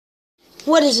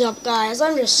What is up, guys?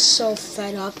 I'm just so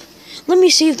fed up. Let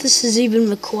me see if this is even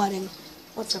recording.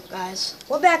 What's up, guys?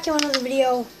 We're back to another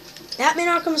video. Batman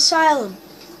Arkham Asylum.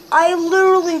 I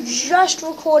literally just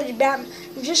recorded Batman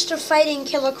just to fighting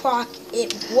Killer Croc.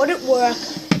 It wouldn't work.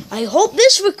 I hope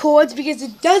this records because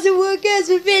it doesn't work as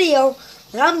a video.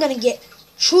 But I'm gonna get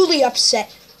truly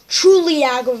upset, truly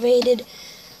aggravated,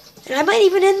 and I might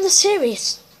even end the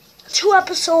series. 2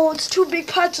 episodes, 2 big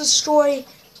parts of the story.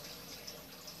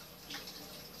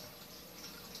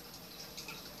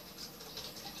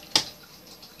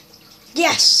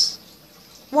 Yes.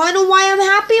 Wanna know why I'm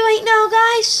happy right now,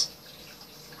 guys?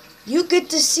 You get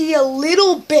to see a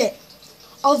little bit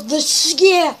of the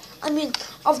scare.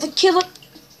 Of the killer.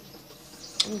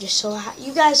 I'm just so happy.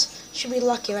 You guys should be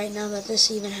lucky right now that this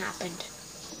even happened.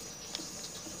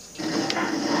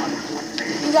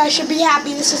 You guys should be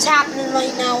happy this is happening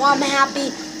right now. I'm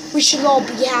happy. We should all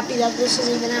be happy that this is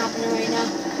even happening right now.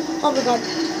 Oh my god.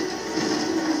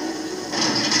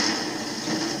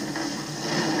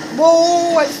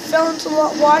 Whoa, I fell into a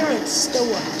lot of water and it still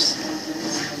works.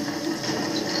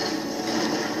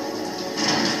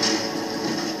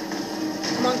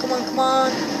 Come on, come on, come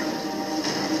on.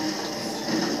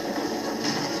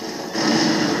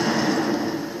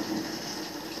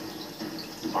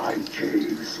 My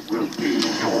caves will be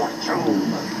your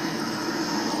tomb.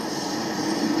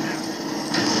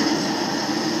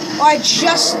 Oh, I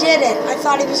just did it. I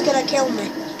thought he was gonna kill me.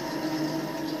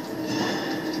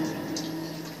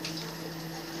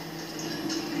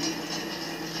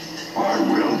 I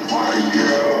will find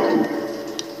you.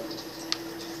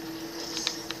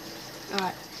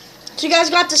 Alright. So you guys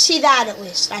got to see that at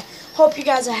least. I hope you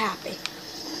guys are happy.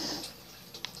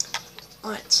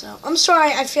 Alright, so I'm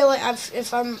sorry. I feel like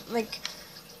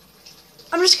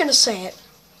I'm just gonna say it.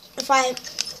 If I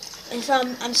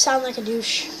sound like a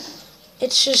douche,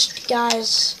 it's just,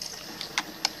 guys,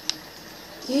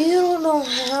 you don't know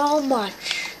how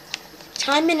much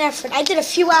time and effort. I did a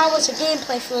few hours of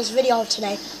gameplay for this video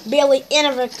today. Barely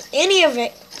any of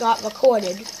it got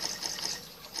recorded.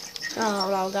 Oh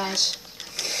well, guys.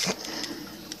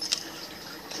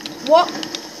 What?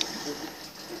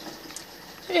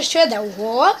 I just heard that.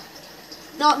 What?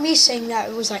 Not me saying that.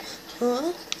 It was like,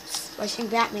 huh? I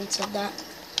think Batman said that.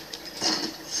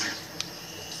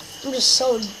 I'm just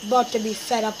so about to be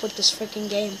fed up with this freaking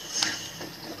game.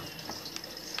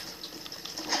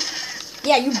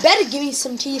 Yeah, you better give me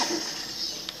some teeth.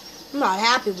 I'm not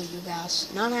happy with you guys.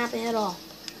 Not happy at all.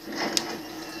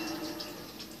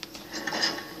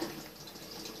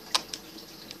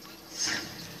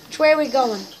 Which way are we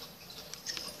going?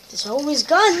 There's always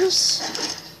guns.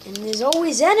 And there's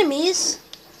always enemies.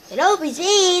 It always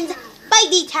ends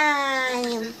fighty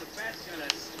time.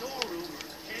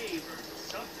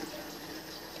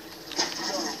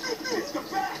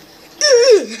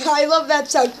 I love that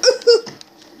sound.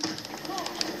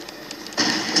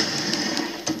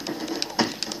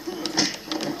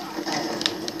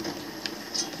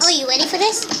 Oh, you ready for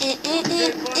this?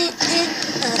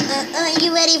 You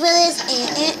ready for this?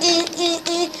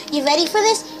 You ready for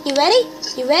this? You ready?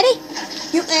 You ready?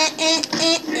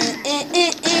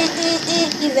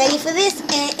 You ready for this?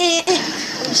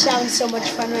 I'm just having so much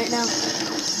fun right now.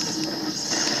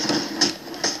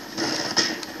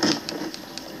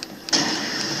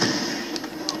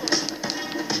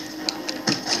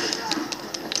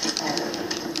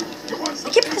 I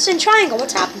keep pressing triangle.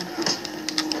 What's happening?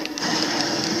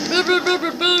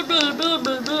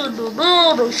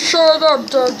 Shut up,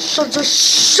 Dad.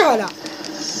 Just shut up.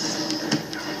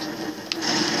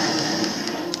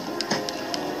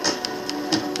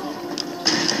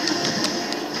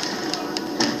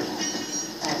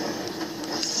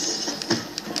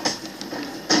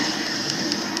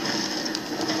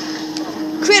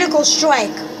 Critical strike.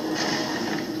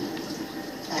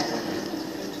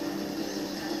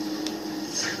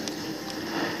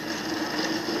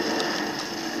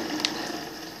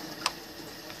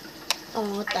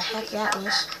 Oh, what the heck that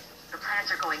was. The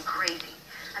plants are going crazy.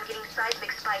 I'm getting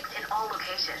seismic spikes in all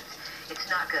locations. It's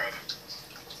not good.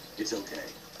 It's okay.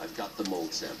 I've got the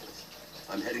mold samples.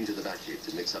 I'm heading to the Batcave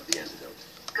to mix up the antidote.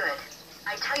 Good.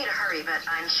 I tell you to hurry, but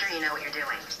I'm sure you know what you're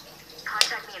doing.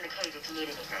 Contact me in the cave if you need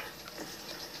anything.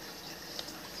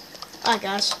 Alright,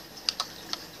 guys.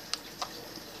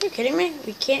 Are you kidding me?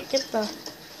 We can't get the...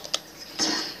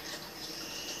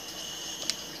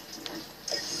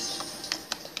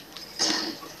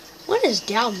 What is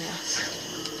down there?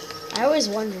 I always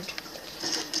wondered.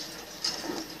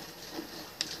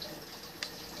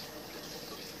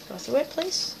 Go through it,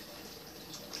 please.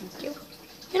 Thank you.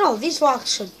 You know, these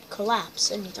rocks should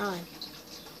collapse any time.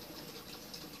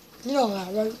 You know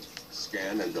that, right?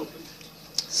 Scan and open.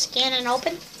 Scan and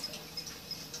open.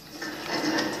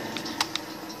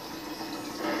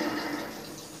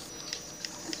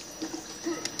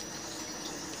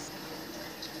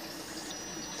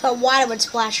 Thought water would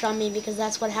splash on me because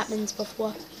that's what happens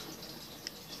before.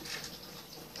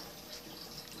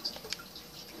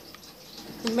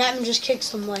 And Batman just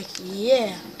kicks him like,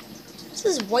 yeah. This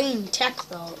is Wayne Tech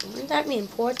though. Wouldn't that be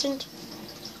important?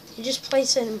 You just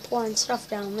place an important stuff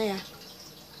down there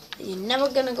that you're never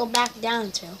gonna go back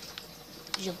down to.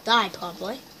 You'll die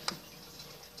probably.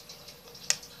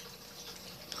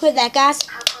 Who's that, guys?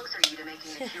 How close are you to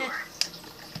making the cure?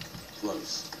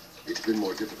 Close. It's been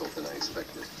more difficult than I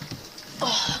expected.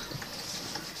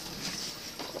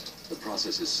 The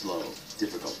process is slow,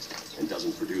 difficult, and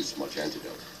doesn't produce much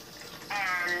antidote.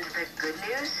 And the good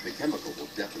news? The chemical will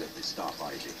definitely stop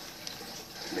Ivy.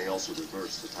 It may also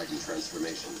reverse the Titan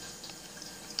transformation.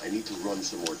 I need to run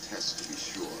some more tests to be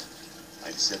sure.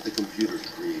 I've set the computer to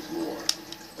create more,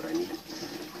 but I need to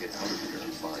get out of here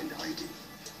and find Ivy.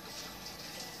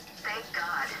 Thank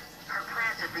God. Her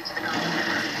plans have reached the goal.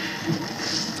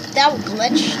 That was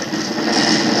glitched.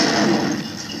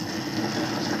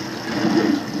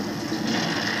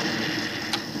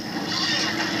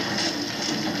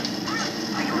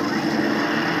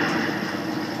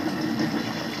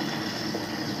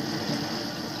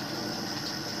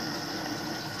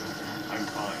 I'm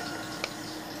fine.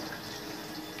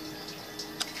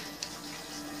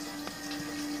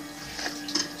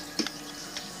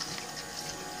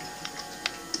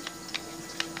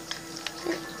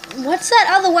 What's that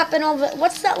other weapon over?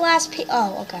 What's that last piece?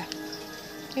 Oh, okay.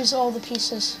 Here's all the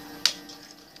pieces.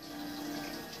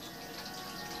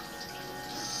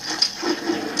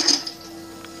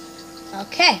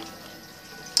 Okay.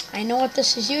 I know what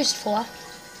this is used for.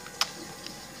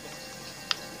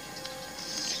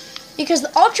 Because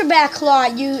the Ultra Bat Claw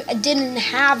you didn't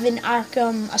have in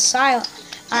Arkham Asylum,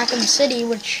 Arkham City,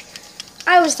 which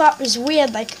I always thought was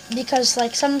weird, like because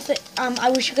like something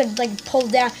I wish you could like pull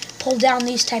down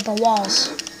these type of walls.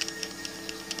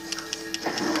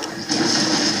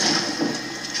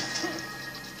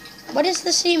 What does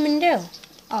this even do?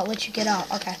 Oh, let you get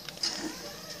out. Okay.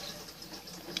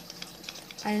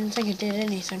 I didn't think it did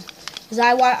anything. Because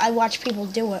I watch people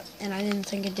do it, and I didn't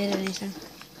think it did anything.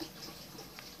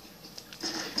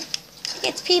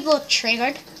 Gets people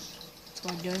triggered. That's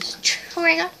what it does.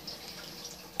 Trigger.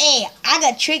 Hey, I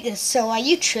got triggered, so are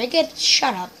you triggered?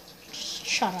 Shut up.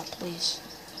 Shut up, please.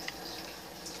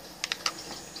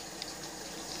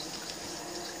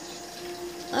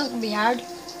 That's gonna be hard.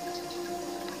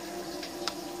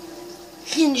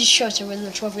 He just shows her with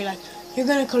the trophy like, you're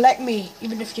gonna collect me,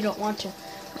 even if you don't want to.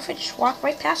 What if I just walk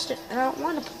right past it and I don't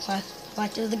want to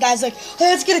collect it? The guy's like,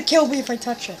 hey, it's gonna kill me if I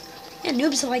touch it. Yeah,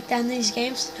 noobs are like that in these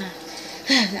games.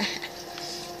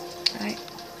 Alright.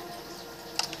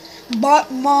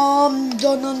 But mom,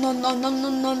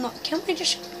 no. Can't we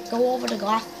just go over to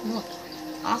Gotham? Look,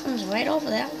 Gotham's right over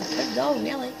there. We could go,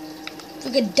 really.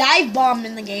 We could dive bomb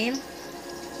in the game.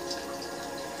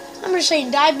 I'm just saying,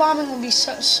 dive bombing would be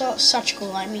such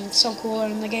cool. I mean, so cool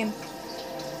in the game.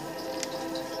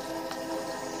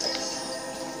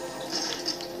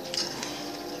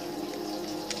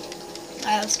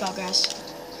 Alright, let's go, guys.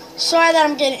 Sorry that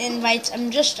I'm getting invites.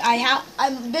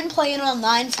 I've been playing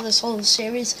online for this whole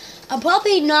series. I'm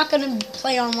probably not gonna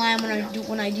play online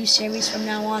when I do series from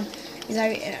now on,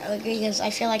 because I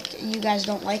feel like you guys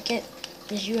don't like it,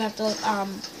 because you have to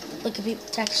look at people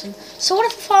texting. So what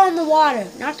if I fall in the water?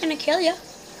 Not gonna kill you.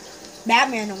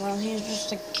 Batman, well, he's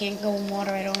just like can't go in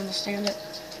water. I don't understand it.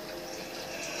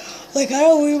 Like I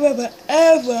don't remember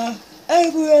ever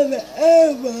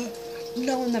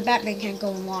knowing that Batman can't go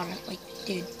in water. Like,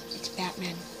 dude, it's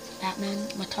Batman. Batman,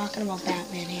 we're talking about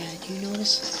Batman here. Do you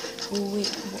notice who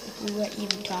we're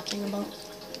even talking about?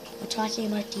 We're talking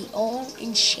about the old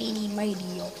and shady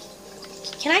mighty.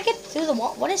 Can I get through the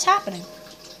wall? What is happening?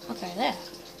 Okay, there.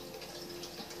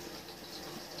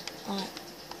 Alright.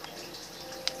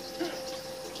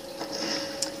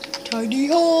 Tidy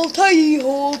hole, tidy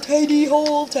hole, tidy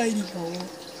hole, tidy hole.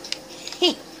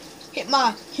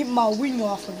 Hit my wing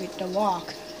off of it to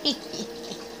walk.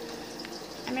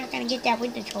 I'm not gonna get that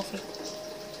with the trophy.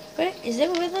 Wait, is it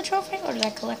with the trophy or did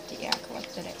I collect it? Yeah, I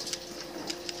collected it.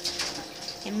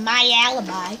 And my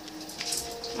alibi.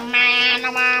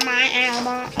 My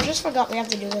alibi. I just forgot we have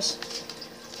to do this.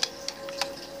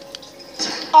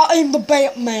 I am the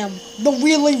Batman. The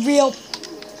really real.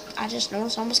 I just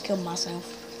noticed I almost killed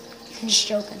myself. I'm just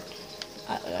joking.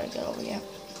 I gotta get over here.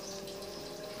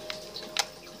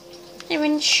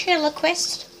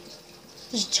 Ventriloquist.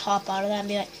 Just hop out of that and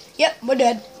be like, yep, we're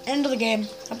dead. End of the game.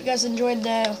 Hope you guys enjoyed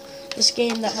the this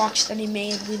game that Rocksteady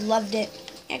made. We loved it.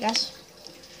 Yeah, guys.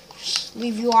 Just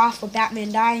leave you off with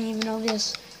Batman dying, even though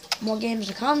there's more games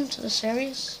to come to the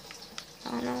series.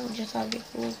 I don't know, just thought it'd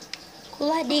be a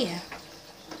cool idea.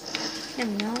 You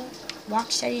never know.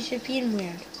 Rocksteady should be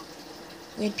weird.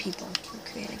 Weird people who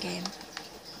create a game.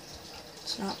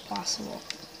 It's not possible.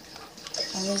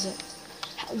 Or is it?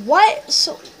 What?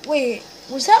 So, wait,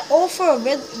 was that all for a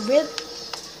Riddler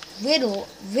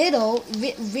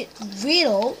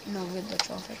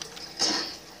trophy?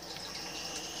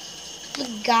 Look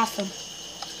at Gotham.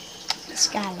 The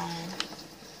skyline.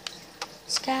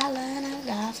 Skyline of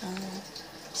Gotham.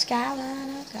 Skyline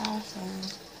of Gotham.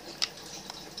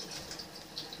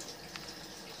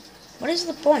 What is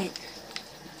the point?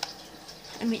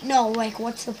 I mean, no, like,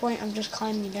 what's the point of just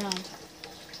climbing down?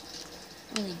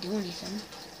 Don't really do anything.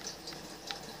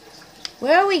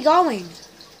 Where are we going?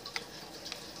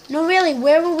 No, really,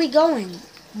 where are we going?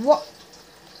 What?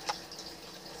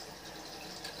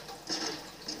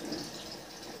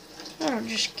 Oh,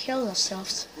 just kill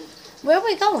ourselves. Where are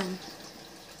we going?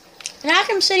 In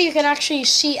Arkham City, you can actually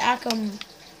see Arkham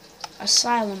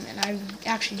Asylum, and I've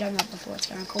actually done that before. It's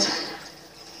kind of cool.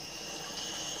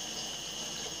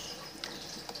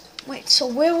 Wait, so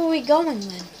where were we going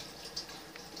then?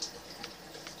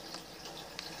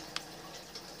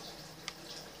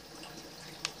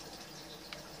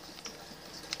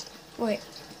 Wait.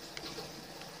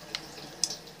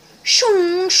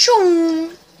 Shoom,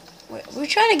 shoom. Wait, we're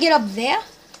trying to get up there?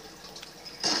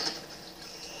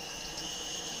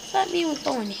 That mean we're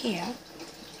going here.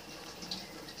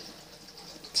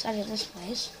 Inside of this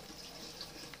place.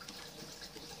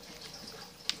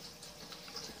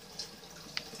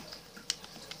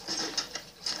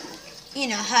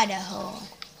 In a hidey hole.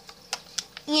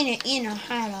 In a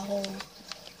hidey hole.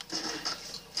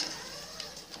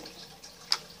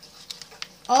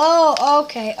 Oh,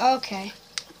 okay.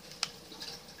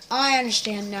 I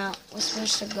understand now. We're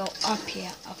supposed to go up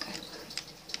here. Okay.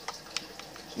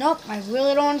 Nope, I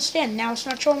really don't understand. Now it's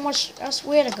not showing us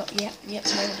where to go. Yep, there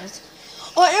it is.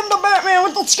 I am the Batman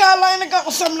with the skyline of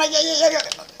Gotham.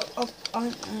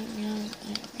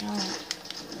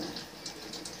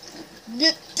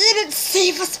 You didn't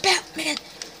save us, Batman.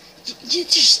 You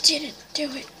just didn't do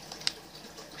it.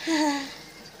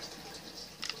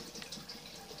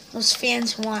 Those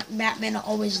fans who want Batman to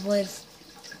always live.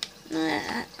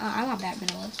 I want Batman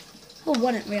to live. Who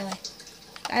wouldn't, really?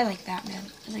 I like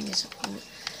Batman. I think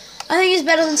he's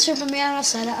better than Superman. I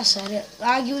said it.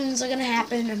 Arguments are gonna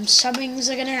happen, and subbings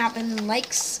are gonna happen, and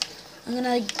likes are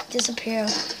gonna disappear.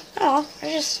 Oh,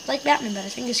 I just like Batman better. I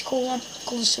think he's cool.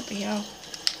 Coolest superhero.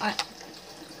 Alright.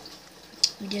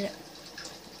 We did it.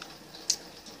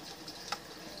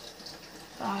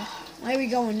 Where are we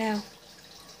going now?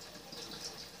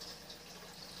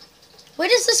 Where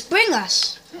does this bring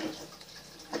us?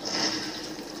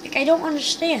 Like, I don't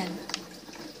understand.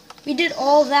 We did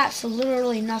all that for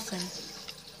literally nothing.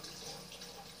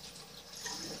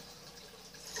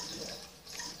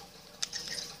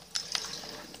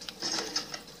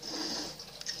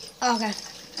 Okay.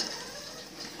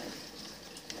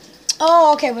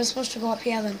 Oh, okay, we're supposed to go up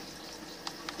here then.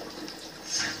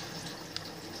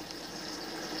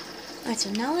 Alright,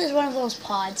 so now there's one of those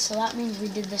pods, so that means we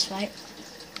did this right.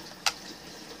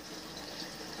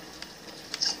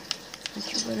 What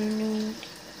you gonna do?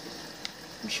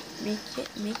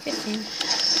 Make it thing.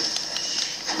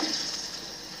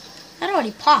 That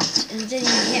already popped, and it didn't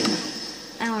even hit me.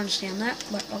 I don't understand that,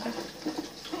 but okay.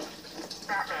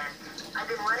 Batman, I've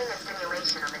been running a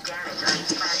simulation on the damage I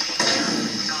expect.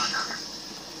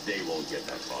 They won't get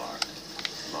that far.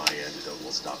 My antidote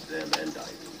will stop them and I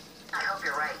do. I hope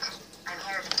you're right. I'm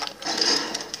here if you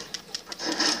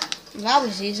need me. That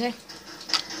was easy.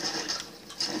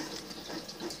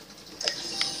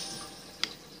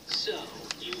 So,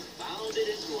 you found it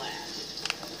at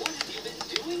last. What have you been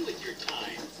doing with your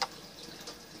time?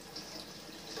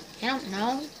 I don't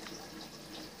know.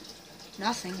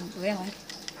 Nothing, really.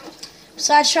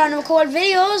 Besides trying to record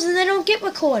videos and they don't get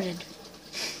recorded.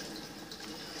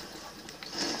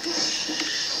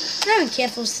 I'm not even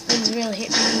careful if things really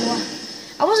hit me anymore.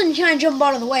 I wasn't trying to jump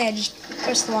out of the way, I just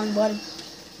pressed the wrong button.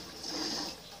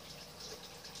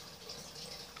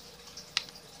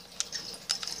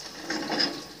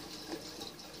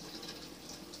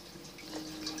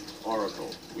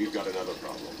 Oracle, we've got another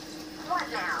problem. What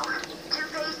now?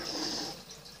 Two-Face?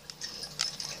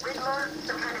 Riddler?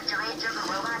 Some kind of giant Joker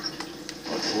robot?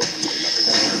 Unfortunately, nothing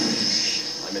happened.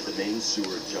 I'm at the main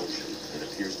sewer junction. It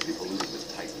appears to be polluted with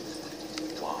Titan.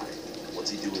 Why? What's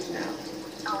he doing now?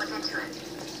 I'll look into it.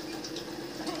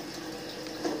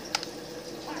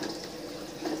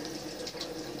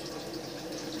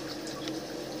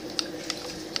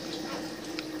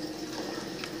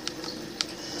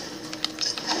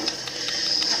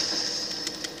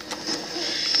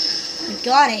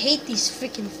 god, I hate these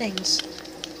freaking things.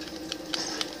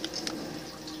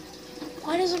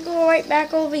 Why does it go right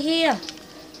back over here?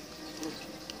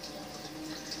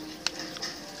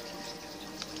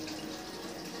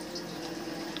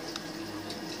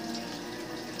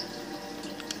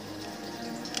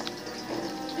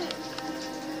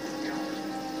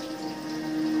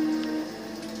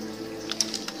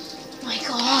 My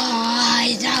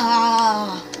god.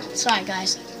 Ah. Sorry,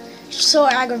 guys. It's so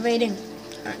aggravating.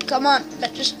 Come on,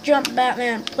 but just jump,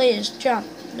 Batman. Please, jump.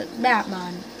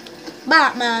 Batman.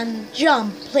 Batman,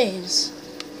 jump, please.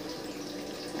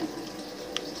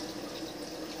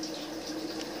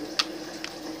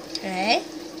 Okay.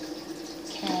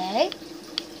 Okay.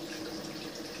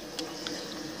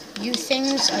 You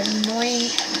things are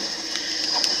annoying.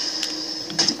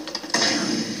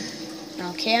 I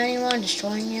don't care anymore, I'm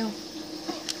destroying you.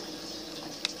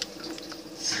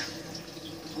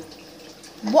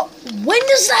 What? When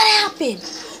does that happen?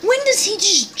 When does he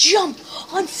just jump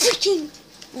on freaking...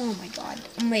 Oh my god.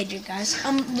 I'm raging, guys.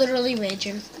 I'm literally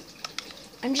raging.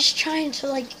 I'm just trying to,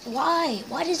 like, why?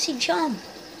 Why does he jump?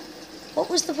 What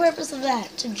was the purpose of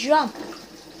that? To jump.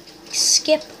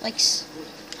 Skip. Like,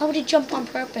 how would he jump on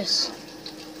purpose?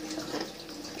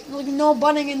 Like, no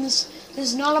button in this...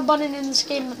 There's not a button in this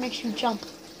game that makes you jump.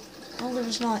 No,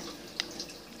 there's not.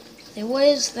 If there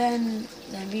was, then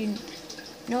there'd be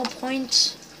no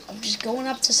point of just going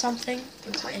up to something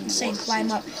and saying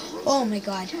climb up. Oh my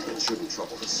god. That shouldn't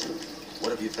trouble us soon.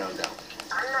 What have you found out?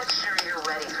 I'm not sure you're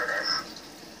ready for this.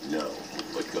 No,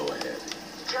 but go ahead.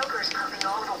 Joker's pumping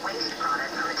all the waste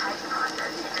product from the Titan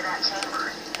process into that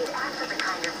chamber. It acts as a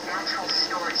kind of natural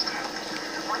storage tank.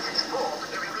 Once it's full,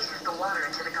 it releases the water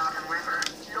into the Gotham River.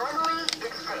 Normally,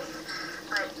 it's safe,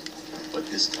 But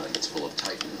this time it's full of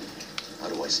Titan. How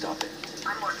do I stop it?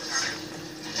 I'm working on it.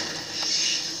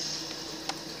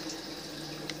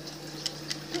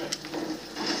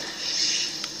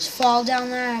 Just fall down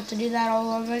there. I have to do that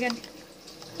all over again.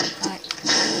 Alright.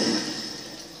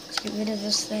 Let's get rid of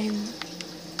this thing.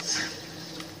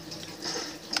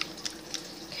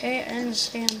 Okay, I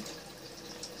understand.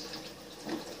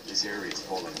 This area is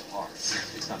falling apart.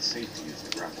 It's not safe to use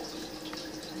the grapple.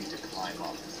 We need to climb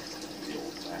up the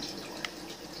old-fashioned way.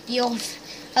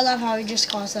 I love how he just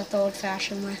calls that the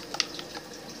old-fashioned way.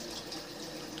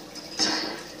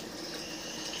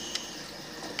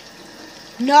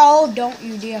 No, don't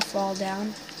you dare fall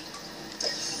down.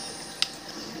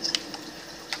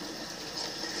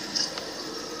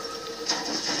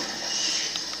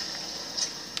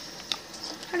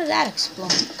 How did that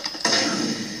explode?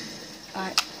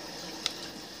 Alright.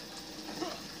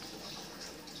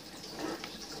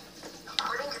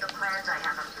 According to the plans I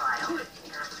have on file,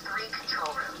 there are 3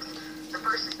 control rooms. The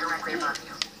first is directly above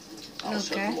you. I'll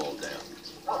shut Okay. them all down.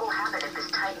 What will happen if this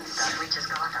Titan stuff reaches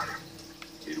Gotham?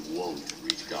 It won't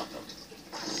reach Gotham.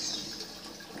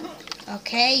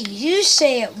 Okay, you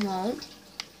say it won't.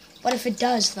 What if it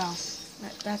does, though?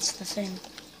 That's the thing.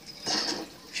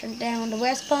 Shut down the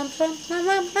west pump.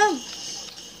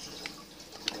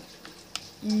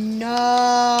 No.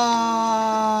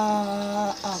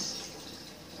 Oh.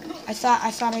 I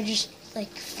thought I just like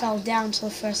fell down to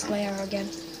the first layer again.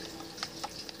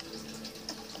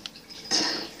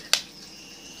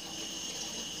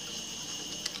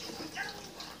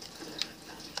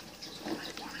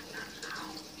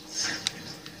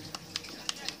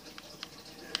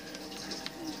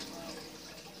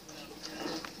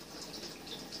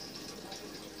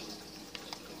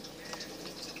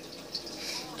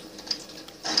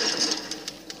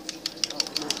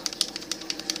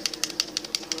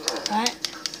 Alright.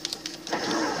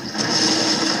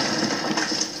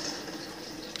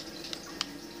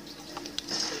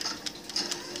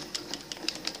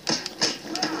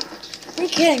 Are you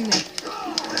kidding me?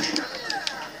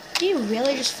 Do you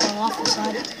really just fall off the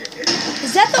side?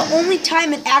 Is that the only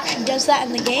time it actually does that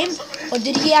in the game? Or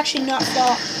did he actually not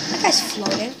fall? That guy's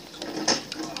floating.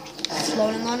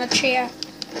 Floating on a chair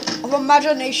of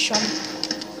imagination.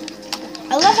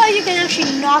 I love how you can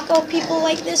actually knock out people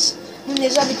like this when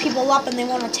there's other people up and they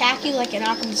won't attack you, like in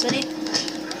Arkham City.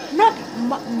 I'm not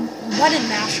button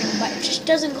mashing, but it just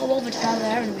doesn't go over to the other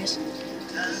enemies.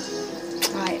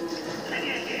 Alright.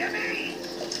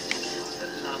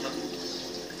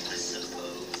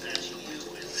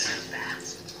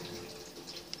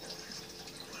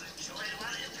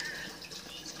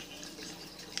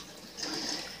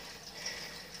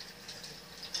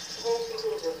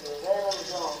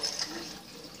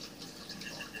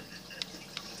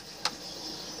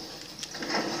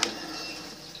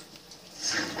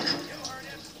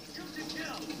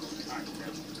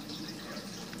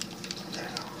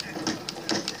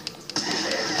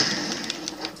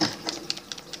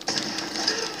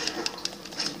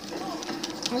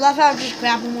 love how I just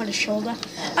grab him with his shoulder.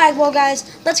 Alright, well guys,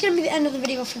 that's going to be the end of the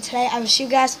video for today. I will see you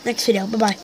guys next video. Bye-bye.